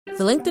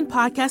The LinkedIn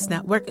Podcast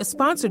Network is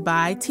sponsored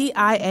by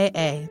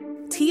TIAA.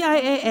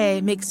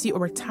 TIAA makes you a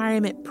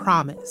retirement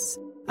promise,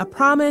 a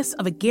promise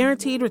of a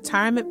guaranteed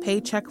retirement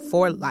paycheck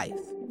for life.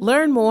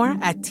 Learn more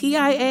at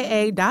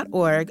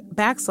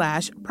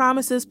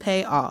TIAA.org/promises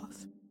pay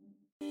off.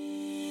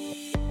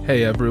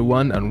 Hey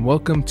everyone, and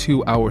welcome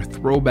to our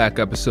throwback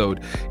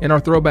episode. In our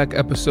throwback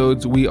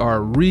episodes, we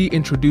are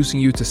reintroducing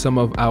you to some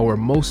of our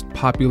most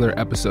popular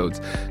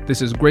episodes.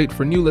 This is great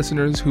for new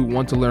listeners who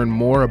want to learn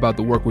more about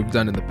the work we've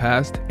done in the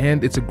past,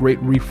 and it's a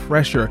great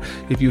refresher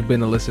if you've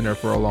been a listener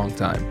for a long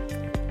time.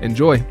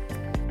 Enjoy.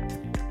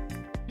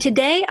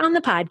 Today on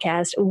the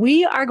podcast,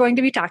 we are going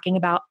to be talking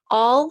about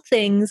all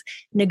things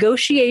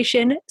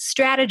negotiation,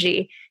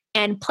 strategy,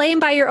 and playing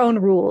by your own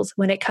rules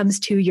when it comes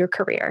to your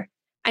career.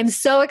 I'm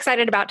so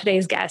excited about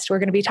today's guest. We're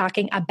going to be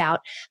talking about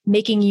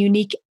making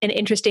unique and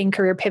interesting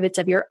career pivots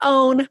of your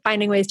own,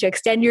 finding ways to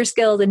extend your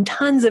skills in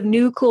tons of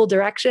new, cool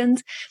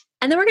directions.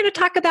 And then we're going to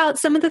talk about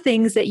some of the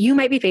things that you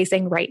might be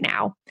facing right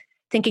now,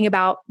 thinking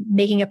about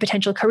making a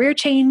potential career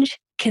change,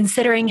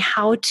 considering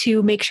how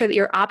to make sure that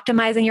you're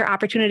optimizing your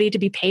opportunity to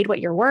be paid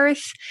what you're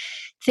worth,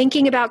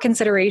 thinking about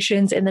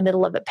considerations in the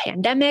middle of a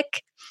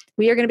pandemic.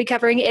 We are going to be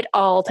covering it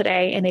all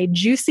today in a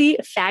juicy,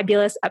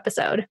 fabulous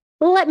episode.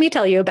 Let me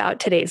tell you about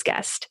today's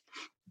guest.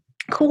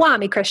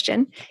 Kwame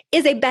Christian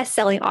is a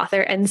best-selling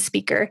author and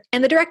speaker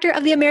and the director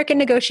of the American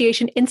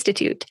Negotiation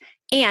Institute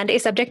and a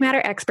subject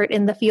matter expert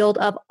in the field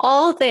of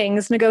all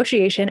things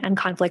negotiation and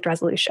conflict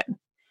resolution.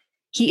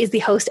 He is the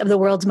host of the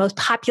world's most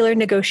popular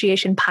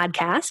negotiation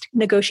podcast,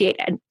 Negotiate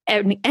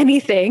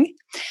Anything,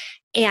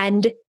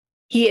 and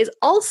he is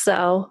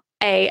also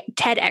a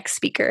TEDx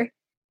speaker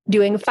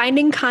doing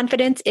Finding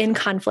Confidence in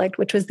Conflict,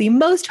 which was the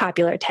most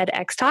popular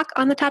TEDx talk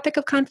on the topic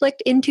of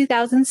conflict in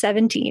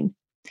 2017.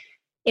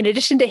 In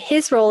addition to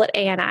his role at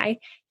ANI,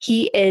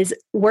 he is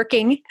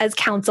working as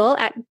counsel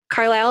at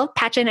Carlyle,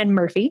 Patchen, and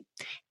Murphy,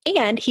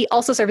 and he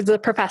also serves as a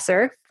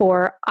professor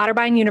for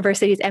Otterbein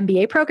University's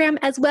MBA program,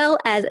 as well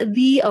as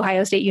the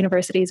Ohio State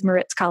University's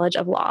Moritz College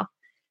of Law.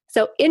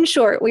 So in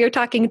short, we are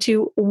talking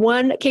to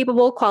one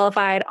capable,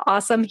 qualified,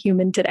 awesome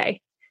human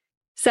today.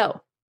 So,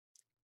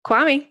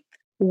 Kwame,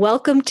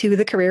 welcome to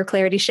the Career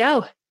Clarity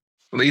Show.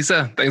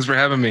 Lisa, thanks for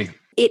having me.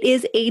 It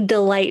is a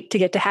delight to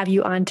get to have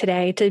you on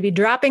today, to be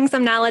dropping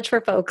some knowledge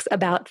for folks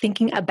about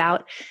thinking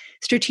about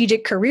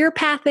strategic career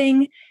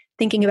pathing,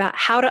 thinking about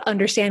how to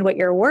understand what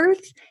you're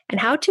worth and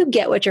how to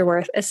get what you're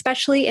worth,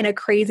 especially in a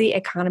crazy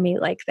economy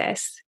like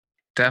this.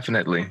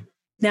 Definitely.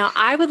 Now,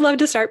 I would love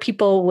to start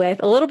people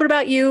with a little bit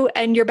about you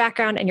and your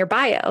background and your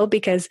bio,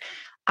 because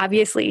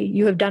obviously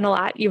you have done a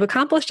lot, you've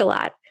accomplished a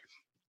lot.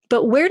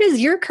 But where does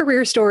your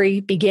career story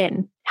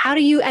begin? How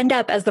do you end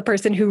up as the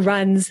person who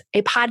runs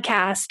a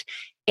podcast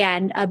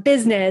and a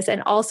business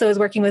and also is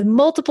working with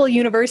multiple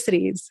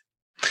universities?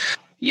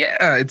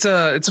 Yeah, it's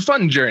a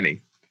fun journey.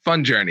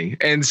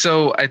 And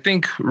so I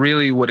think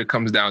really what it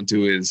comes down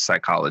to is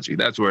psychology.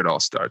 That's where it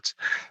all starts.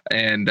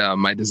 And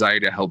my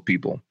desire to help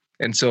people.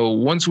 And so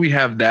once we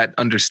have that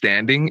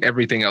understanding,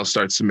 everything else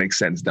starts to make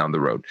sense down the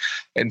road.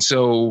 And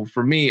so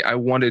for me, I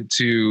wanted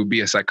to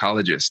be a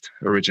psychologist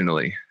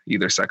originally,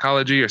 either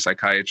psychology or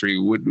psychiatry,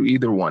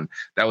 either one.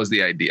 That was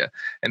the idea.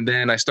 And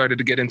then I started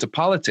to get into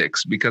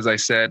politics because I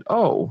said,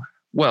 oh,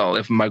 well,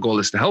 if my goal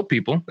is to help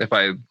people, if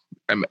I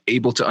am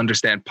able to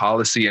understand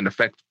policy and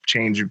affect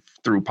change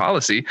through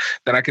policy,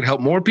 then I can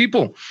help more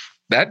people.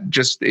 That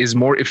just is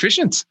more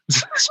efficient.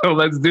 So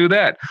let's do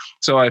that.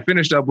 So I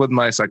finished up with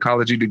my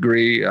psychology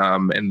degree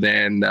and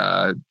then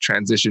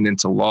transitioned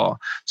into law.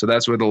 So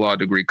that's where the law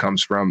degree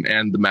comes from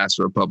and the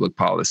Master of Public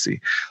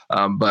Policy.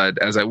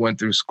 But as I went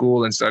through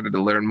school and started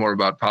to learn more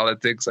about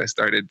politics, I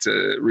started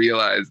to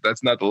realize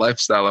that's not the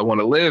lifestyle I want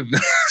to live.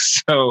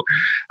 So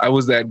I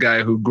was that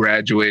guy who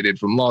graduated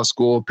from law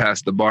school,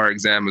 passed the bar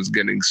exam, was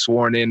getting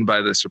sworn in by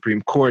the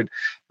Supreme Court,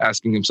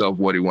 asking himself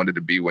what he wanted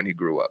to be when he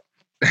grew up.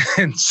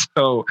 And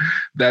so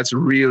that's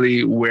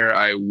really where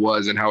I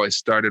was and how I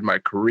started my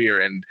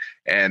career, and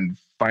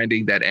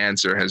finding that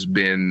answer has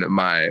been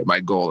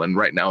my goal. And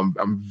right now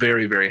I'm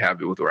very, very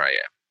happy with where I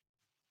am.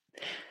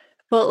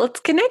 Well, let's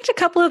connect a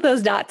couple of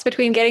those dots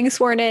between getting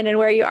sworn in and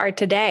where you are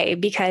today,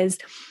 because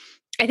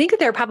I think that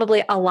there are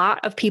probably a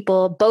lot of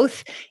people,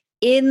 both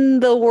in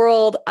the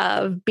world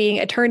of being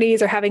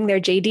attorneys or having their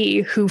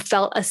JD, who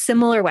felt a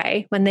similar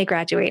way when they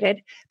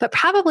graduated, but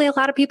probably a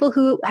lot of people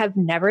who have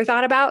never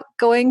thought about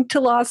going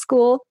to law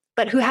school,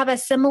 but who have a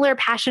similar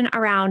passion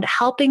around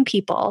helping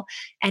people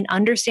and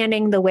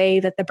understanding the way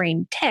that the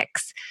brain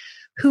ticks,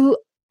 who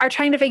are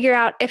trying to figure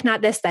out, if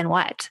not this, then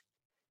what?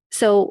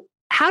 So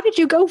how did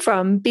you go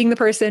from being the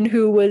person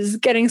who was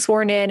getting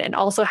sworn in and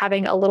also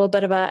having a little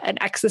bit of an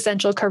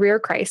existential career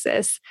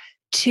crisis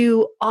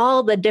to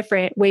all the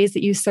different ways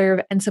that you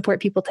serve and support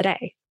people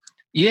today?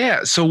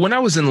 Yeah. So when I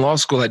was in law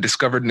school, I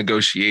discovered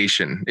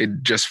negotiation.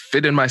 It just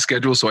fit in my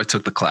schedule. So I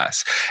took the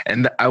class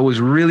and I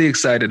was really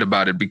excited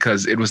about it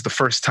because it was the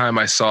first time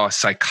I saw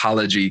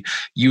psychology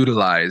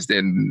utilized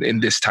in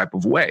this type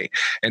of way.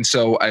 And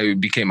so I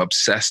became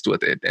obsessed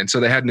with it. And so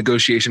they had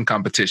negotiation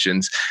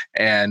competitions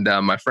and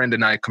my friend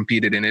and I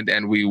competed in it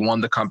and we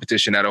won the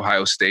competition at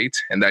Ohio State.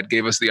 And that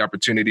gave us the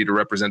opportunity to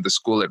represent the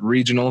school at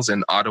regionals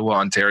in Ottawa,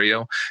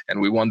 Ontario.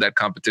 And we won that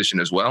competition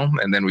as well.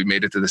 And then we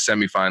made it to the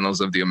semifinals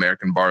of the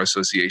American Bar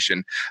Association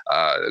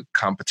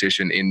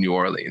competition in New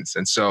Orleans.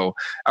 And so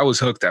I was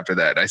hooked after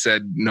that. I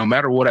said, no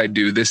matter what I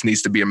do, this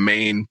needs to be a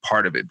main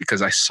part of it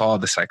because I saw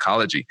the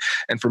psychology.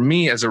 And for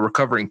me, as a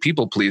recovering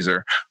people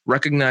pleaser,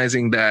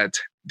 recognizing that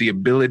the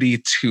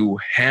ability to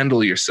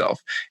handle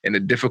yourself in a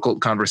difficult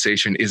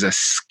conversation is a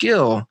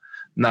skill,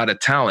 not a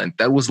talent,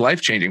 that was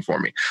life-changing for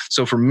me.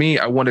 So for me,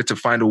 I wanted to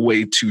find a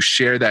way to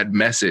share that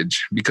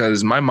message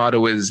because my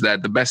motto is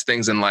that the best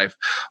things in life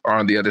are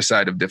on the other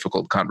side of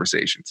difficult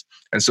conversations.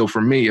 And so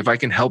for me, if I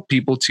can help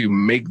people to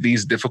make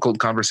these difficult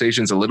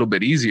conversations a little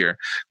bit easier,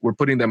 we're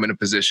putting them in a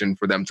position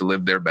for them to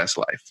live their best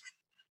life.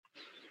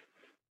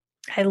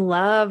 I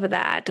love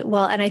that.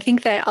 Well, and I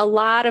think that a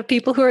lot of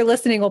people who are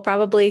listening will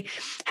probably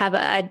have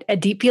a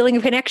deep feeling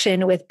of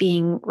connection with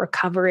being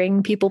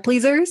recovering people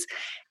pleasers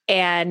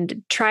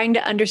and trying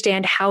to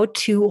understand how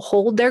to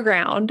hold their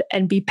ground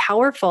and be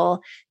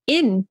powerful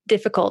in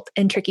difficult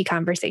and tricky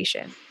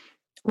conversation.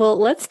 Well,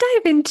 let's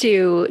dive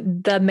into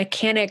the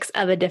mechanics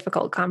of a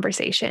difficult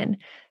conversation,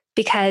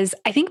 because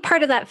I think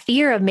part of that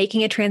fear of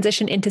making a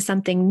transition into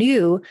something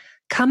new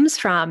comes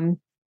from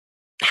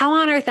how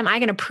on earth am I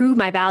going to prove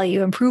my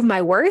value and prove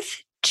my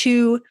worth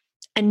to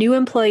a new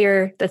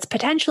employer that's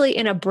potentially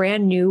in a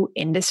brand new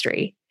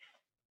industry?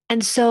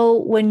 And so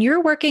when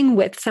you're working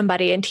with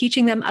somebody and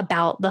teaching them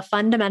about the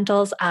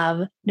fundamentals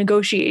of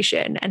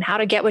negotiation and how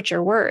to get what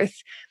you're worth,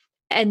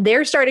 and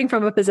they're starting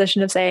from a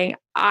position of saying,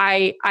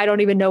 I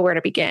don't even know where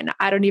to begin.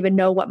 I don't even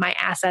know what my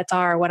assets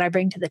are, what I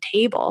bring to the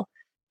table.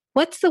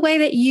 What's the way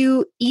that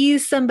you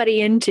ease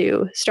somebody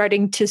into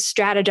starting to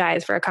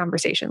strategize for a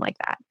conversation like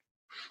that?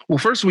 Well,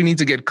 first, we need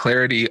to get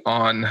clarity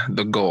on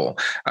the goal.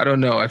 I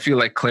don't know. I feel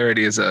like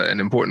clarity is an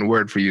important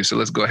word for you. So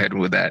let's go ahead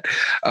with that.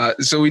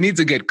 So we need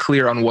to get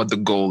clear on what the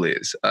goal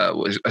is.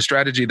 A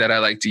strategy that I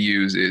like to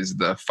use is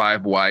the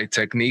 5 why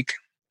technique.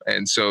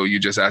 And so you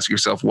just ask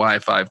yourself why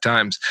 5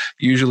 times.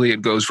 Usually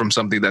it goes from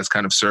something that's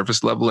kind of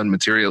surface level and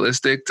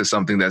materialistic to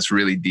something that's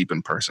really deep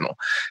and personal.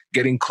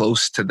 Getting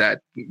close to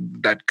that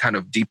kind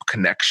of deep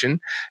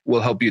connection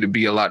will help you to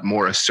be a lot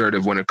more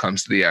assertive when it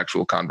comes to the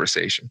actual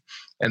conversation.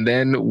 And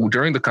then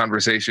during the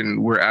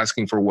conversation, we're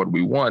asking for what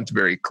we want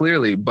very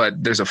clearly,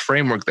 but there's a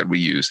framework that we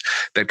use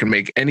that can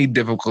make any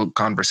difficult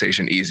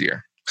conversation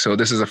easier. So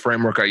this is a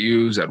framework I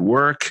use at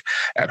work,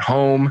 at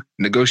home,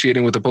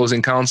 negotiating with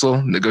opposing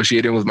counsel,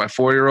 negotiating with my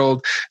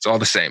 4-year-old. It's all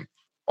the same.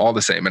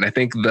 And I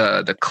think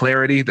the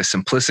clarity, the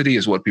simplicity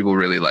is what people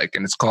really like.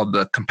 And it's called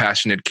the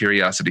compassionate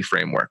curiosity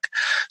framework.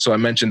 So I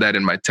mentioned that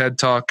in my TED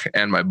Talk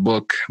and my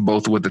book,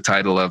 both with the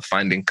title of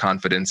Finding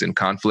Confidence in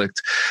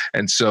Conflict.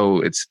 And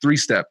so it's 3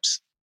 steps.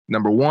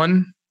 Number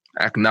 1,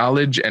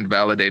 acknowledge and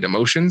validate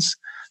emotions.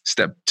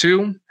 Step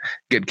 2,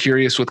 get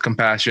curious with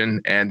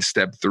compassion. And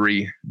step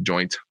 3,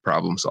 joint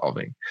problem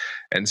solving.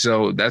 And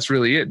so that's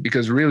really it.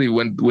 Because really,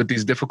 with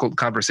these difficult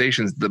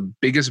conversations, the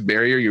biggest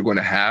barrier you're going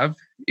to have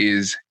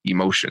is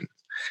emotion.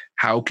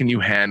 How can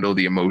you handle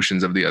the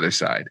emotions of the other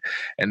side?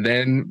 And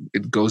then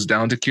it goes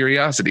down to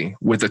curiosity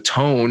with a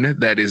tone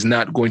that is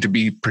not going to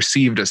be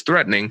perceived as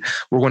threatening.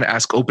 We're going to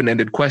ask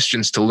open-ended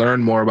questions to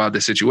learn more about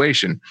the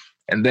situation.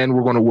 And then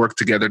we're going to work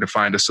together to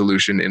find a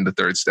solution in the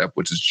 3rd step,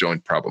 which is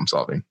joint problem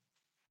solving.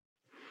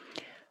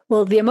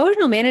 Well, the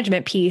emotional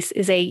management piece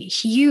is a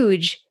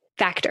huge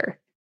factor.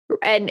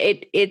 And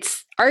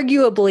it's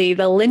arguably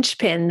the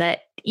linchpin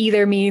that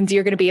either means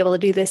you're going to be able to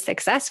do this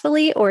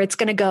successfully or it's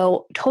going to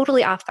go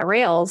totally off the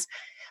rails.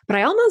 But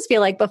I almost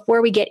feel like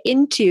before we get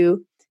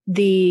into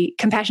the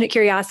compassionate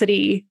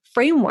curiosity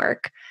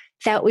framework,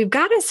 that we've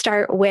got to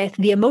start with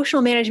the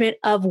emotional management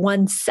of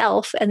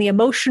oneself and the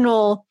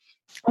emotional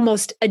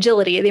almost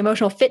agility, the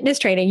emotional fitness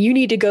training you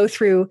need to go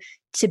through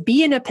to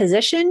be in a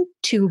position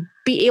to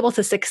be able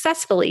to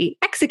successfully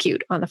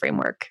execute on the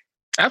framework.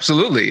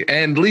 Absolutely.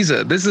 And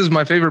Lisa, this is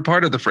my favorite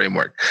part of the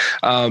framework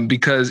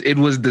because it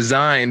was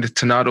designed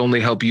to not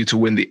only help you to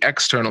win the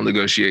external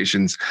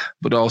negotiations,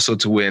 but also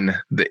to win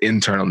the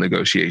internal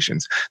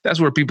negotiations. That's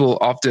where people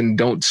often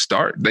don't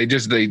start. They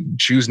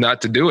choose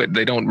not to do it.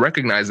 They don't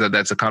recognize that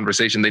that's a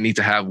conversation they need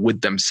to have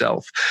with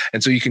themselves.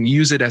 And so you can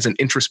use it as an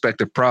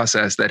introspective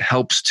process that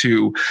helps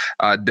to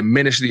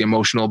diminish the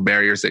emotional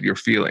barriers that you're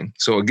feeling.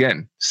 So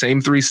again,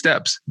 same 3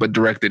 steps, but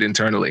directed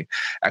internally.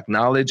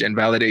 Acknowledge and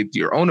validate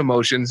your own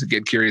emotions,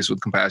 get curious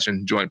with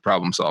compassion, joint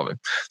problem solving.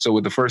 So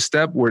with the first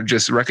step, we're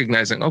just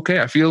recognizing,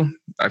 okay, I feel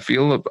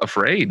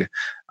afraid.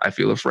 I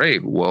feel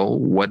afraid. Well,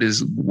 what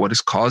is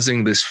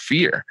causing this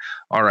fear?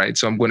 All right,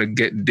 so I'm going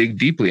to dig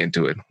deeply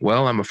into it.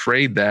 Well, I'm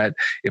afraid that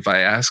if I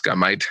ask,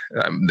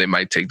 they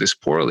might take this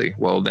poorly.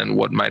 Well, then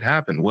what might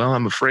happen? Well,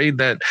 I'm afraid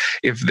that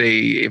if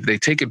they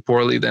take it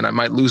poorly, then I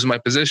might lose my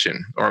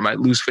position, or I might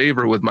lose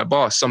favor with my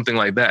boss, something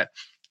like that.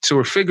 So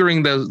we're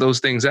figuring those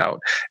things out.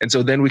 And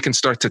so then we can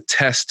start to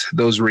test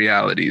those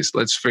realities.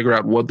 Let's figure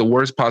out what the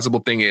worst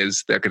possible thing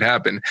is that could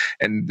happen,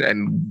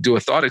 and do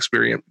a thought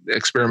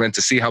experiment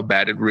to see how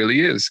bad it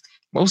really is.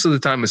 Most of the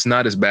time, it's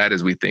not as bad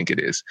as we think it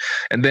is.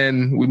 And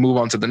then we move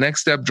on to the next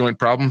step, joint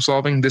problem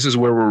solving. This is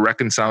where we're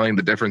reconciling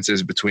the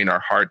differences between our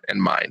heart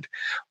and mind.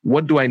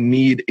 What do I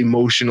need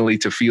emotionally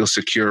to feel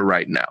secure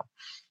right now?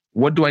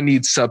 What do I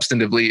need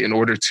substantively in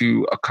order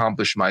to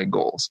accomplish my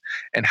goals?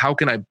 And how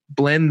can I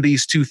blend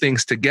these two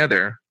things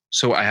together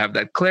so I have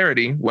that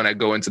clarity when I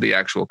go into the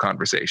actual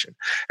conversation?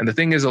 And the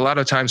thing is, a lot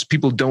of times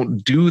people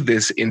don't do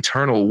this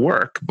internal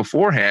work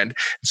beforehand.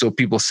 So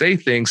people say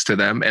things to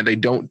them and they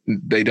don't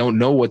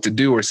know what to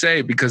do or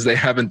say because they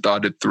haven't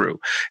thought it through.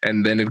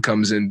 And then it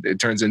turns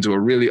into a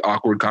really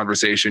awkward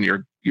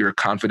conversation. Your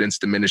confidence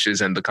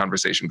diminishes and the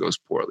conversation goes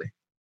poorly.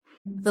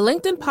 The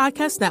LinkedIn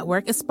Podcast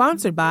Network is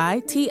sponsored by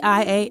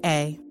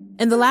TIAA.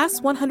 In the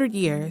last 100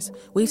 years,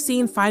 we've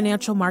seen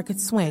financial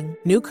markets swing,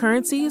 new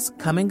currencies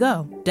come and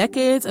go,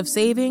 decades of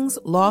savings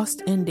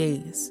lost in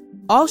days,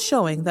 all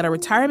showing that a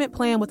retirement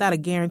plan without a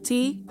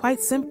guarantee,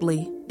 quite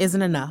simply,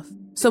 isn't enough.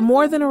 So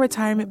more than a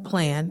retirement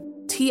plan,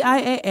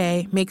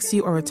 TIAA makes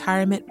you a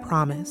retirement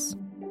promise.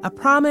 A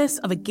promise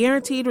of a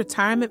guaranteed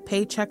retirement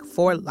paycheck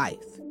for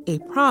life. A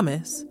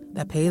promise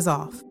that pays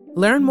off.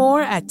 Learn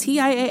more at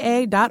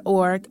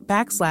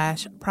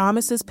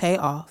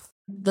TIAA.org/promisespayoff.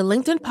 The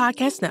LinkedIn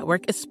Podcast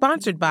Network is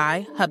sponsored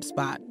by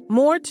HubSpot.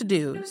 More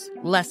to-dos,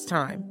 less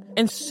time,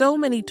 and so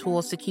many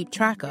tools to keep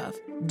track of.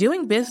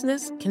 Doing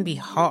business can be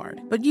hard,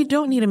 but you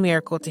don't need a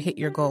miracle to hit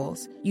your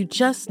goals. You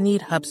just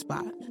need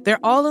HubSpot. Their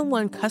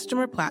all-in-one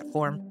customer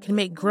platform can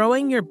make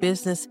growing your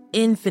business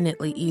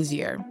infinitely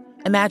easier.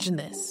 Imagine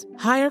this: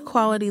 higher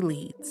quality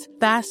leads,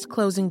 fast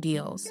closing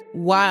deals,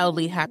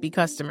 wildly happy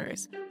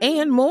customers,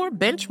 and more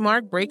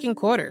benchmark breaking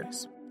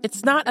quarters.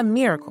 It's not a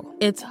miracle,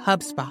 it's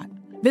HubSpot.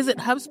 Visit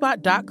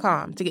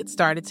HubSpot.com to get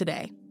started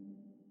today.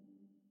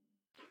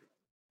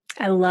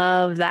 I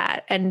love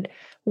that. And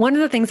one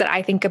of the things that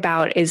I think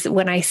about is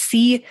when I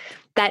see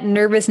that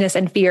nervousness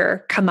and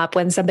fear come up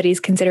when somebody's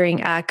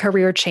considering a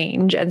career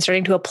change and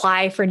starting to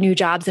apply for new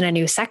jobs in a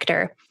new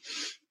sector.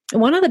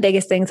 One of the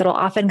biggest things that will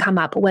often come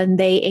up when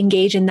they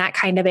engage in that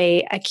kind of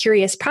a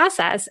curious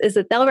process is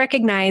that they'll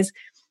recognize,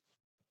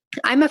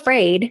 I'm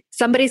afraid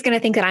somebody's going to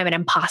think that I'm an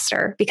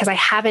imposter because I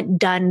haven't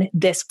done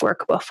this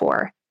work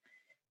before.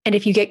 And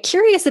if you get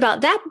curious about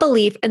that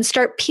belief and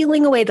start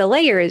peeling away the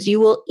layers, you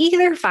will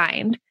either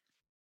find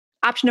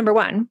option number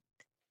one,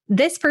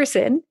 this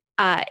person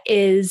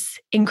is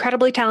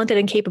incredibly talented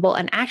and capable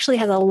and actually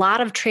has a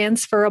lot of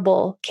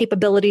transferable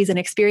capabilities and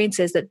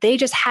experiences that they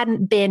just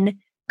hadn't been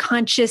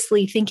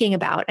consciously thinking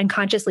about and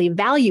consciously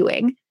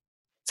valuing.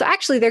 So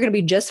actually, they're going to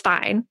be just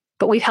fine,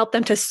 but we've helped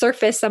them to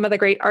surface some of the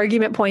great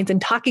argument points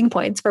and talking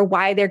points for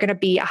why they're going to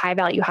be a high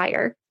value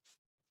hire.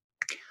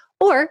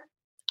 Or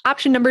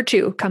option number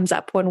two comes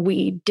up when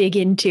we dig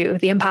into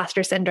the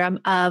imposter syndrome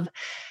of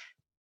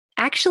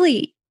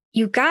actually,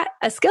 you've got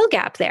a skill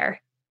gap there.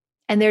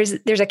 And there's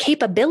a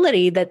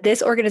capability that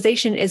this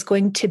organization is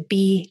going to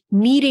be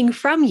needing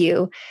from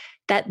you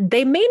that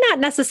they may not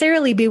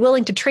necessarily be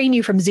willing to train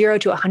you from 0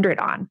 to 100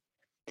 on.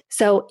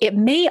 So it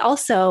may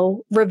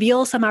also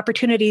reveal some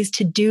opportunities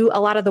to do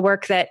a lot of the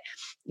work that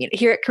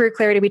here at Career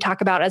Clarity we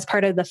talk about as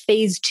part of the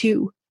phase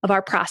 2 of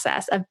our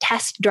process of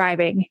test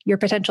driving your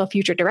potential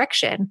future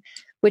direction,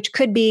 which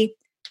could be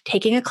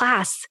taking a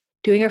class,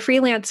 doing a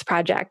freelance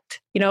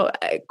project.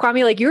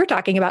 Kwame, like you were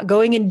talking about,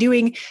 going and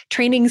doing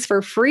trainings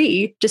for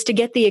free just to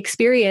get the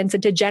experience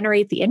and to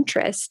generate the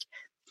interest,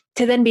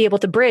 to then be able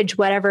to bridge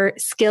whatever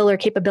skill or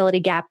capability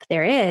gap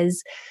there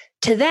is,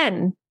 to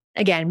then,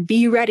 again,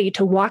 be ready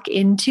to walk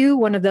into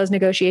one of those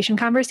negotiation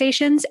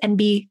conversations and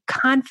be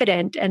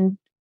confident and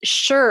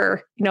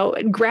sure,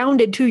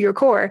 grounded to your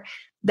core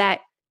that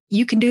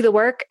you can do the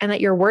work and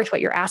that you're worth what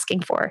you're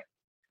asking for.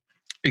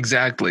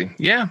 Exactly.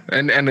 Yeah.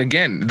 And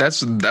again,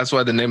 that's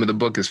why the name of the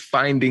book is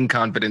Finding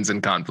Confidence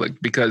in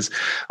Conflict, because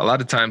a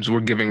lot of times we're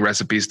giving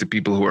recipes to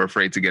people who are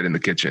afraid to get in the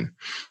kitchen.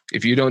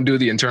 If you don't do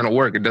the internal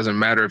work, it doesn't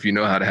matter if you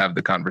know how to have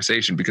the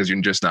conversation because you're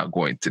just not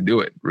going to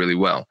do it really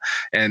well.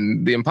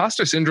 And the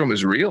imposter syndrome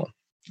is real.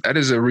 That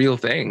is a real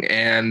thing.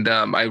 And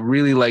I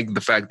really like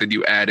the fact that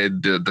you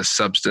added the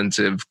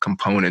substantive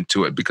component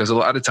to it, because a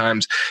lot of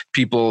times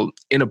people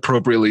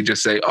inappropriately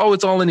just say, oh,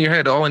 it's all in your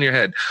head, all in your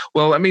head.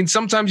 Well, I mean,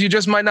 sometimes you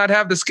just might not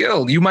have the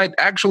skill. You might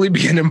actually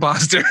be an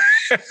imposter.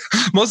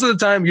 Most of the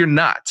time you're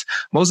not.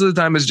 Most of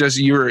the time it's just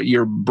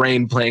your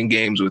brain playing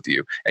games with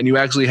you, and you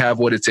actually have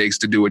what it takes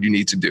to do what you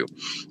need to do.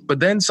 But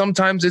then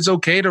sometimes it's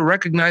okay to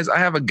recognize I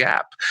have a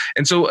gap.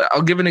 And so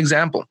I'll give an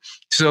example.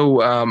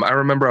 So I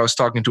remember I was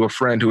talking to a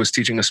friend who was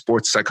teaching a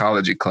sports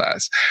psychology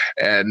class,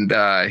 and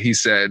he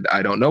said,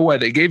 I don't know why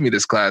they gave me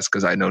this class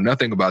because I know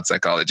nothing about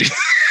psychology.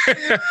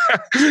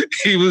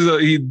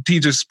 He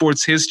teaches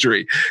sports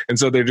history. And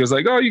so they're just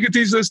like, oh, you can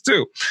teach this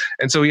too.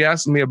 And so he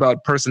asked me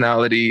about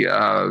personality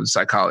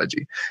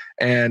psychology.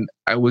 And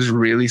I was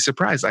really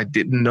surprised. I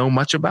didn't know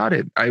much about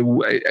it.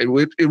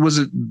 It was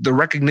the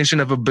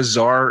recognition of a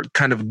bizarre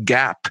kind of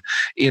gap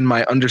in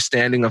my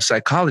understanding of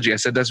psychology. I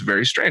said, that's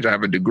very strange. I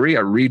have a degree.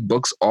 I read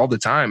books all the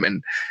time.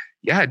 And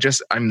yeah,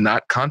 I'm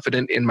not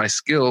confident in my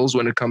skills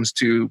when it comes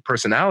to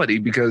personality,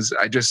 because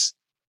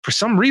for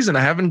some reason,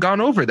 I haven't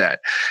gone over that.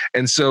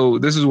 And so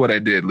this is what I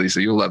did,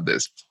 Lisa. You'll love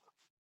this.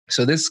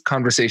 So this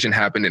conversation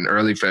happened in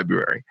early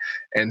February.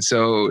 And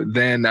so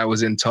then I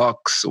was in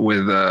talks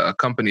with a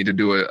company to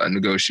do a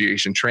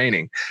negotiation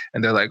training.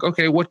 And they're like,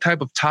 okay, what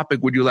type of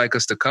topic would you like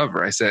us to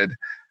cover? I said,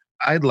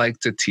 I'd like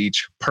to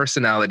teach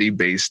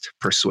personality-based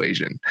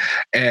persuasion.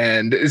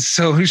 And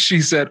so she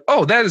said,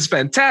 oh, that is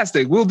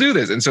fantastic. We'll do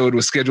this. And so it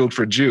was scheduled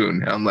for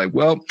June. And I'm like,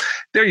 well,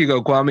 there you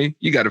go, Kwame.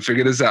 You got to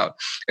figure this out.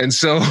 And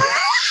so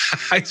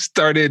I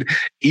started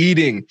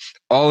eating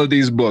all of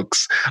these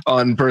books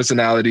on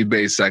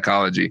personality-based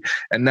psychology.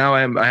 And now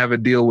I have a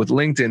deal with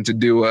LinkedIn to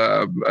do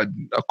a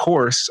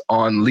course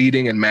on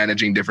leading and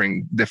managing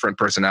different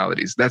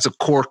personalities. That's a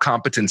core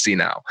competency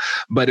now.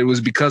 But it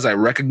was because I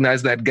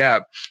recognized that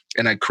gap,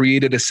 and I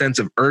created a sense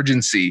of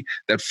urgency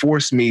that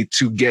forced me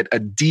to get a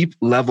deep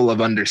level of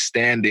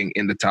understanding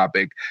in the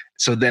topic,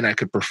 so then I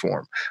could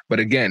perform. But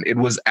again, it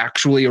was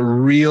actually a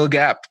real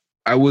gap.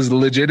 I was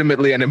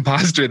legitimately an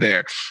imposter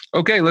there.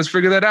 Okay, let's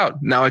figure that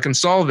out. Now I can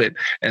solve it,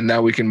 and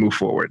now we can move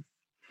forward.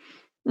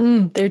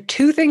 There are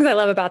two things I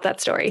love about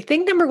that story.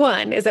 Thing number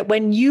one is that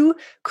when you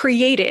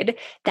created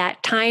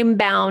that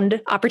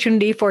time-bound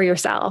opportunity for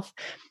yourself,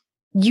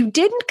 you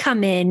didn't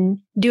come in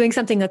doing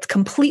something that's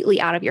completely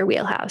out of your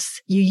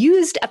wheelhouse. You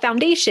used a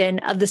foundation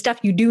of the stuff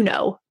you do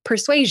know,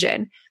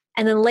 persuasion,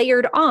 and then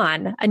layered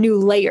on a new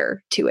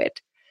layer to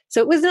it. So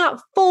it was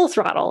not full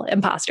throttle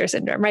imposter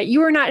syndrome, right?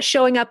 You were not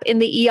showing up in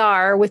the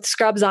ER with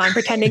scrubs on,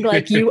 pretending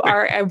like you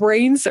are a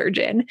brain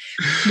surgeon.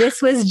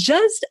 This was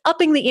just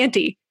upping the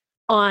ante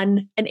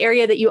on an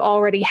area that you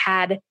already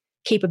had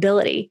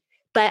capability.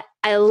 But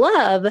I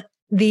love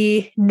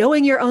the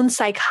knowing your own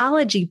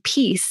psychology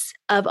piece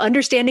of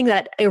understanding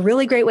that a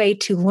really great way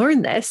to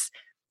learn this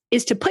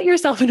is to put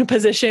yourself in a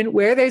position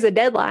where there's a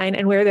deadline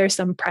and where there's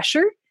some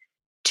pressure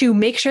to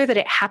make sure that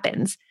it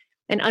happens,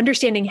 and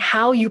understanding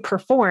how you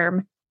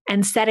perform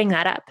and setting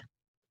that up.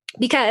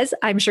 Because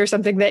I'm sure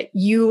something that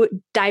you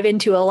dive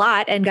into a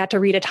lot and got to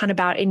read a ton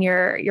about in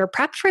your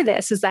prep for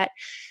this is that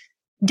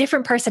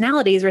different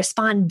personalities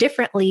respond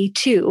differently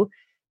to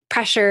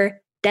pressure,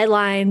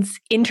 deadlines,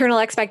 internal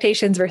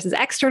expectations versus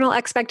external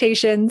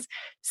expectations.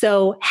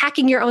 So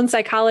hacking your own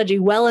psychology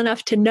well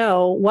enough to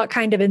know what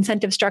kind of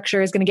incentive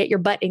structure is going to get your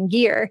butt in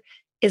gear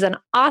is an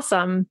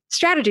awesome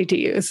strategy to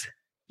use.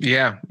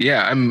 Yeah.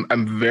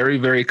 I'm very,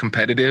 very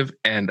competitive,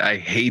 and I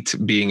hate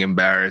being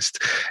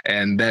embarrassed.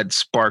 And that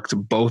sparked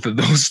both of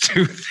those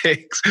two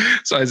things.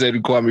 So I said,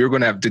 Kwame, you're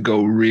going to have to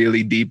go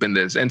really deep in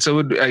this. And so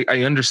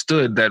I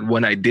understood that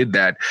when I did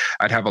that,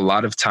 I'd have a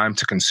lot of time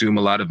to consume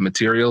a lot of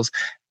materials.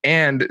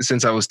 And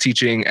since I was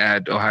teaching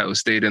at Ohio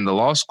State in the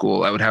law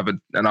school, I would have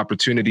an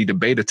opportunity to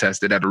beta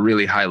test it at a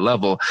really high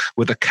level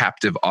with a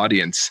captive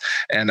audience.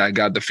 And I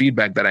got the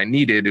feedback that I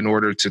needed in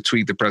order to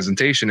tweak the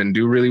presentation and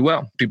do really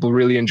well. People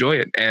really enjoy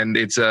it. And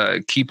it's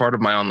a key part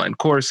of my online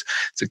course.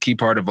 It's a key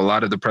part of a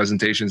lot of the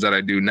presentations that I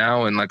do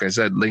now. And like I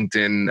said,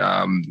 LinkedIn,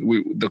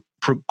 the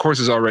course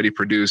is already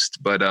produced,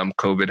 but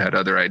COVID had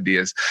other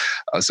ideas.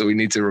 So we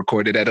need to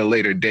record it at a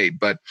later date.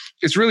 But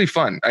it's really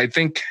fun. I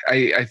think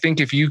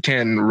if you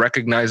can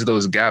recognize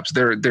those gaps,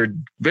 they're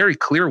very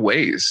clear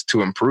ways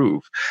to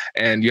improve.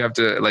 And you have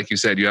to, like you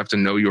said, you have to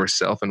know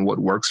yourself and what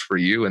works for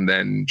you, and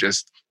then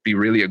just be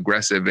really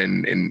aggressive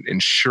in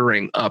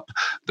shoring up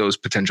those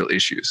potential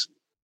issues.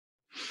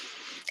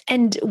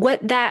 And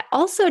what that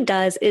also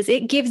does is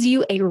it gives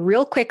you a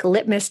real quick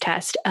litmus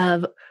test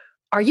of,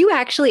 are you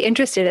actually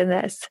interested in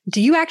this?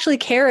 Do you actually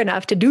care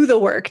enough to do the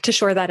work to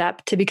shore that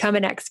up, to become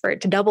an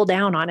expert, to double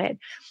down on it?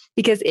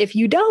 Because if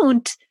you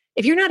don't,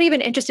 if you're not even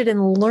interested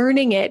in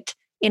learning it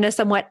in a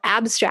somewhat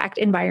abstract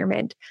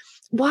environment,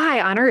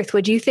 why on earth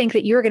would you think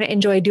that you're going to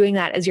enjoy doing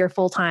that as your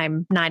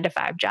full-time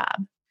 9-to-5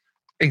 job?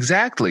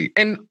 Exactly.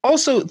 And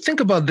also think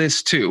about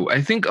this too.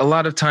 I think a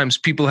lot of times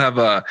people have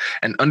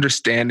an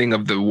understanding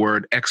of the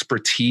word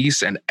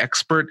expertise and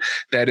expert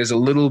that is a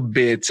little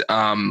bit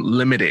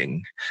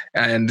limiting.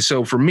 And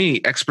so for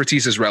me,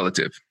 expertise is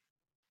relative.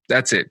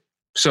 That's it.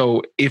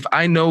 So if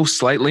I know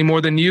slightly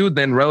more than you,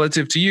 then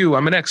relative to you,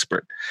 I'm an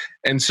expert.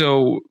 And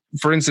so,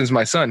 for instance,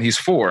 my son, he's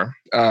 4.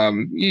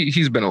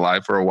 He's been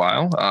alive for a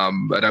while,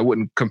 but I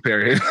wouldn't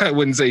compare him. I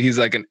wouldn't say he's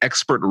like an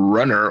expert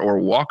runner or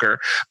walker,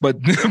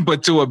 but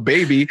to a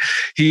baby,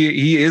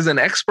 he is an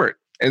expert.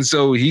 And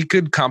so he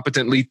could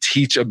competently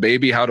teach a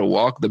baby how to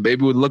walk. The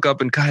baby would look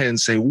up at Kai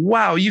and say,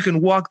 wow, you can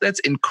walk. That's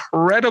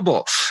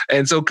incredible.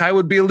 And so Kai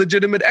would be a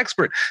legitimate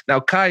expert. Now,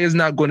 Kai is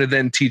not going to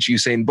then teach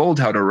Usain Bolt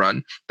how to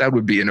run. That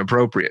would be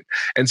inappropriate.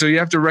 And so you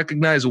have to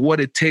recognize what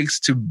it takes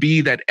to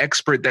be that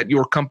expert that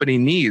your company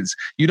needs.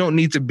 You don't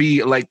need to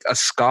be like a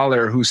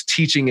scholar who's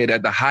teaching it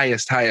at the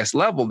highest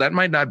level. That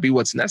might not be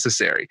what's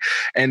necessary.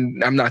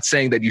 And I'm not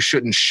saying that you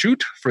shouldn't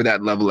shoot for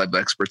that level of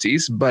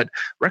expertise, but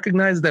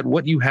recognize that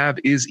what you have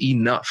is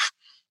enough.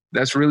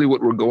 That's really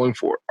what we're going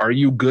for. Are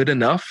you good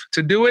enough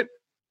to do it?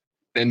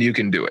 Then you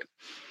can do it.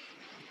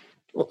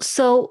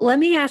 So let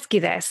me ask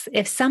you this.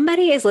 If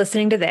somebody is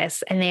listening to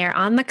this and they are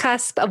on the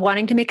cusp of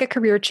wanting to make a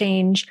career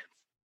change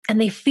and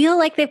they feel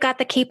like they've got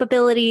the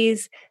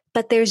capabilities,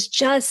 but there's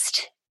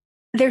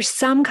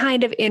some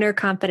kind of inner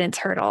confidence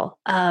hurdle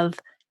of,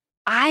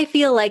 I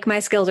feel like my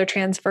skills are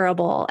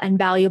transferable and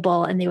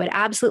valuable and they would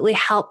absolutely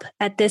help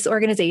at this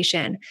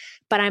organization,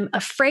 but I'm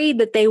afraid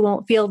that they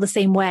won't feel the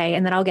same way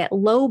and that I'll get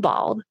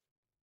lowballed.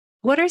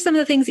 What are some of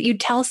the things that you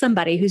tell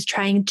somebody who's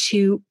trying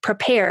to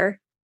prepare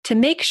to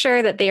make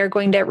sure that they are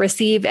going to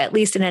receive at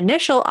least an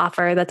initial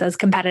offer that's as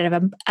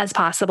competitive as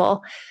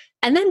possible,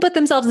 and then put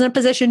themselves in a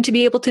position to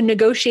be able to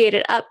negotiate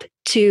it up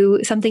to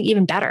something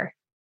even better?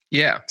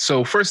 Yeah.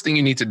 So first thing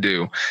you need to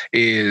do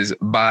is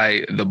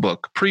buy the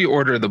book,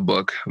 pre-order the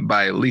book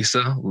by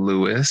Lisa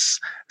Lewis.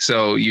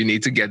 So you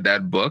need to get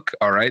that book.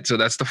 All right. So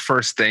that's the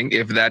first thing.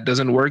 If that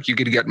doesn't work, you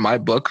could get my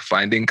book,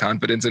 Finding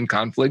Confidence in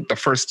Conflict. The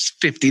first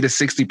 50 to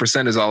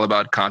 60% is all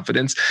about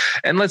confidence.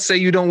 And let's say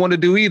you don't want to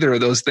do either of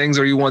those things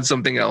or you want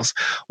something else.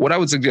 What I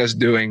would suggest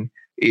doing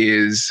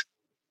is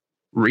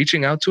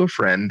reaching out to a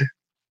friend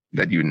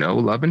that you know,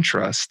 love, and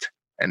trust,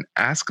 and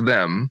ask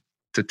them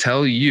to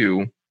tell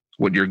you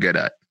what you're good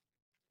at.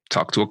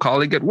 Talk to a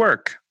colleague at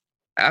work.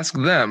 Ask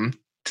them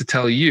to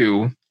tell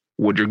you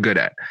what you're good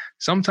at.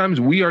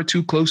 Sometimes we are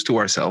too close to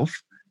ourselves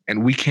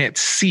and we can't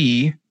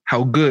see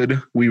how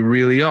good we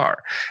really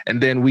are.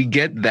 And then we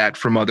get that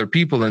from other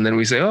people. And then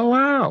we say, oh,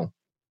 wow.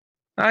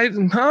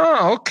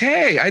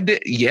 Okay. I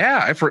did.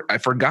 Yeah, I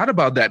forgot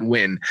about that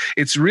win.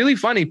 It's really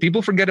funny.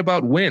 People forget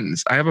about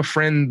wins. I have a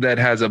friend that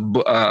has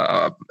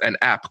an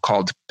app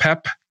called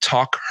Pep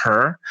Talk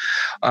Her.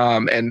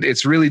 And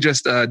it's really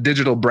just a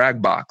digital brag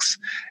box.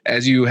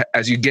 As you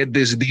get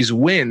these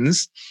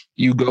wins,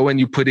 you go and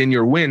you put in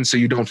your wins so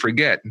you don't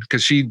forget,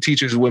 because she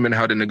teaches women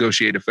how to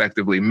negotiate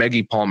effectively.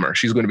 Maggie Palmer,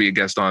 she's going to be a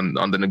guest on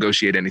the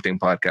Negotiate Anything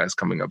podcast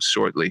coming up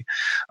shortly.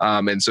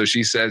 And so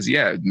she says,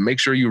 yeah,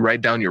 make sure you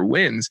write down your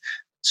wins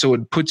so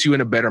it puts you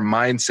in a better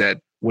mindset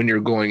when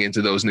you're going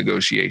into those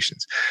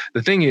negotiations.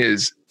 The thing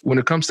is, when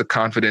it comes to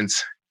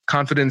confidence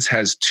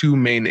has 2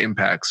 main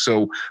impacts.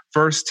 So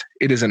first,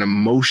 it is an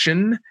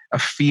emotion, a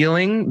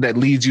feeling that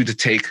leads you to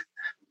take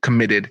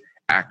committed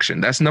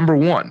action. That's number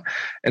 1.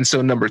 And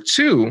so number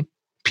 2,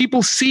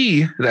 people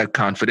see that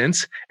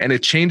confidence and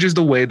it changes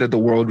the way that the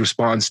world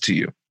responds to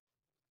you.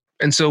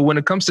 And so when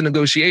it comes to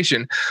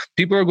negotiation,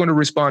 people are going to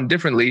respond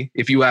differently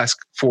if you ask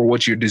for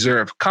what you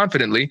deserve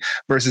confidently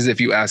versus if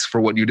you ask for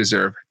what you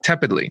deserve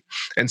tepidly.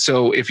 And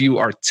so if you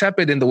are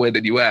tepid in the way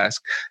that you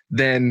ask,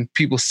 then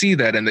people see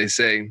that and they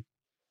say,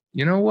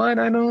 you know what?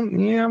 I'm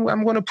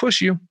going to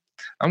push you.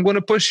 I'm going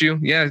to push you.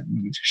 Yeah,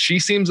 she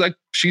seems like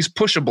she's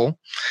pushable.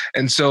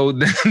 And so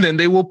then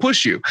they will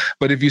push you.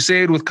 But if you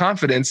say it with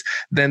confidence,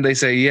 then they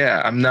say,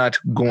 yeah, I'm not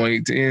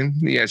going to.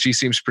 Yeah, she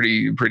seems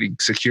pretty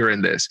secure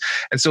in this.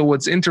 And so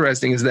what's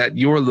interesting is that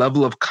your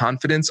level of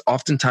confidence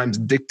oftentimes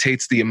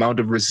dictates the amount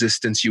of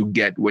resistance you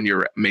get when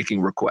you're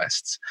making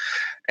requests.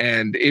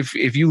 And if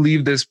you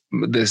leave this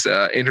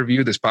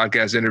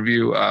podcast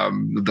interview,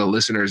 the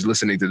listeners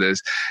listening to this,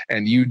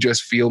 and you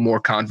just feel more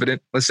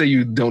confident, let's say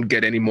you don't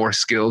get any more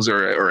skills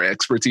or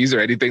expertise or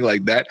anything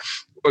like that,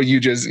 or you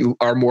just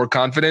are more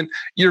confident,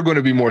 you're going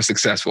to be more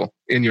successful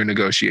in your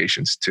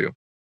negotiations too.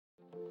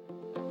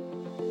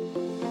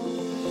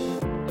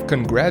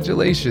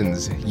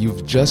 Congratulations,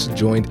 you've just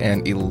joined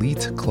an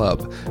elite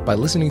club. By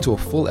listening to a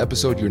full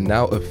episode, you're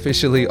now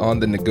officially on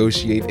the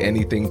Negotiate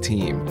Anything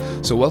team.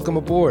 So welcome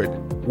aboard.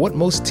 What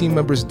most team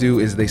members do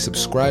is they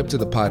subscribe to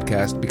the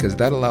podcast because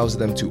that allows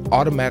them to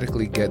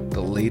automatically get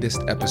the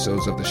latest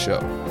episodes of the show.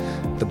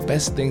 The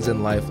best things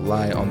in life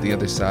lie on the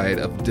other side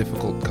of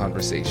difficult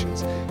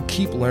conversations.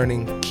 Keep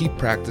learning, keep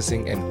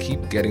practicing, and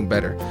keep getting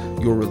better.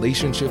 Your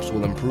relationships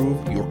will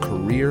improve, your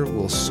career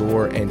will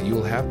soar, and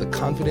you'll have the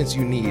confidence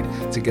you need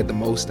to get the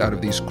most out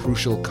of these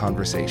crucial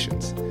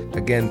conversations.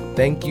 Again,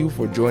 thank you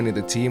for joining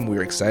the team.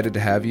 We're excited to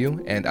have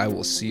you, and I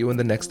will see you in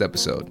the next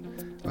episode.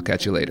 I'll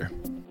catch you later.